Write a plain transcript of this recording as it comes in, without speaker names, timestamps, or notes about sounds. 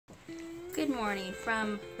Good morning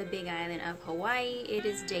from the big island of Hawaii. It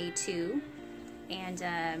is day 2 and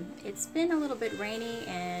it's been a little bit rainy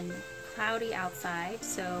and cloudy outside,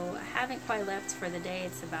 so I haven't quite left for the day.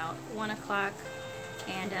 It's about 1 o'clock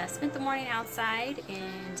and spent the morning outside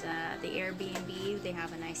and the Airbnb. They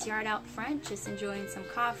have a nice yard out front, just enjoying some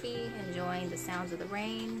coffee, enjoying the sounds of the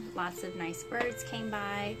rain. Lots of nice birds came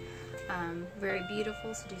by, very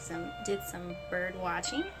beautiful, so did some bird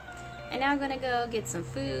watching. And now I'm gonna go get some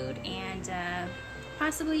food and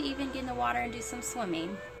possibly even get in the water and do some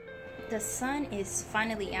swimming. The sun is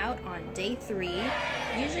finally out on day 3.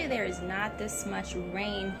 Usually there is not this much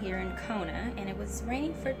rain here in Kona, and it was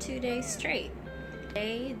raining for 2 days straight.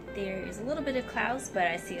 Today there is a little bit of clouds, but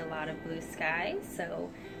I see a lot of blue skies,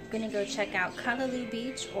 so I'm gonna go check out Kahaluu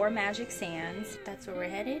Beach or Magic Sands. That's where we're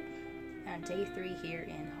headed on day 3 here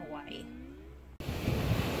in Hawaii.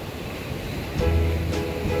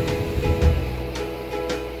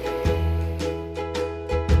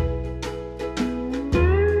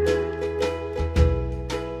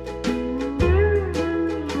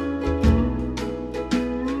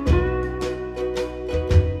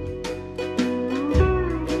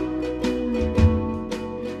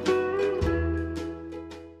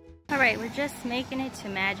 Alright, we're just making it to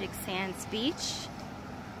Magic Sands Beach.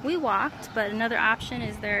 We walked, but another option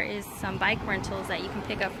is there is some bike rentals that you can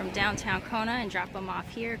pick up from downtown Kona and drop them off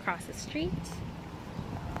here across the street.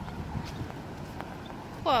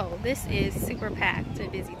 Whoa, this is super packed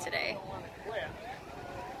and busy today.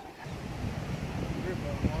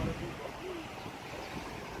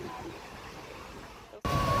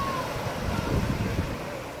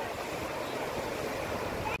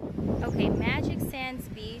 Okay, Magic Sands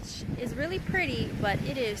Beach is really pretty, but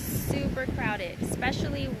it is super crowded,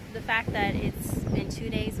 especially the fact that it's been 2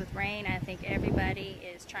 days with rain. I think everybody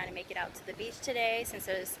is trying to make it out to the beach today since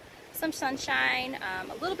there's some sunshine,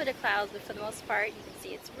 a little bit of clouds, but for the most part you can see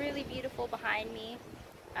it's really beautiful behind me.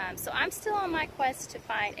 So I'm still on my quest to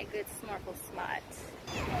find a good snorkel spot.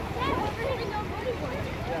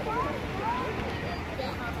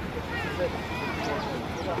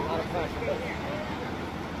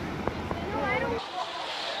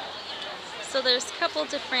 So there's a couple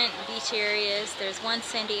different beach areas. There's one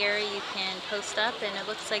sandy area you can post up, and it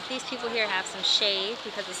looks like these people here have some shade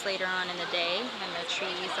because it's later on in the day and the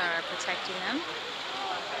trees are protecting them.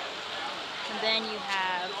 And then you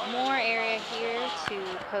have more area here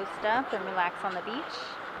to post up and relax on the beach.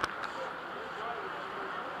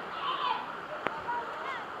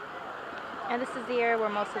 And this is the area where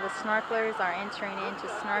most of the snorkelers are entering in to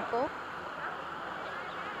snorkel.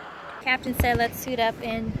 Captain said let's suit up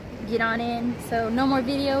and get on in, so no more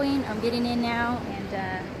videoing. I'm getting in now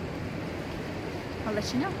and I'll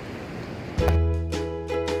let you know.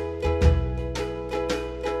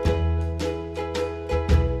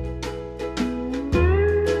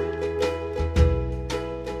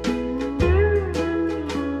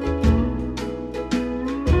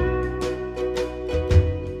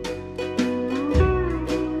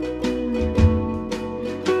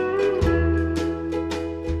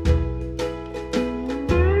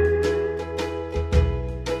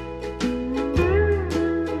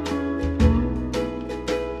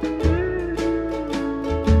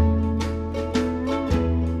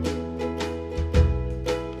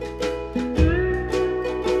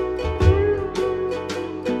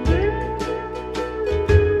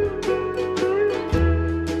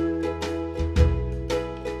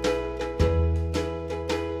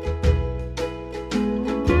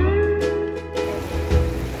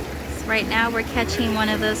 Right now we're catching one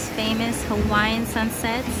of those famous Hawaiian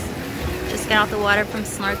sunsets. Just got out the water from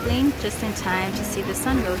snorkeling just in time to see the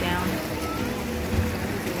sun go down.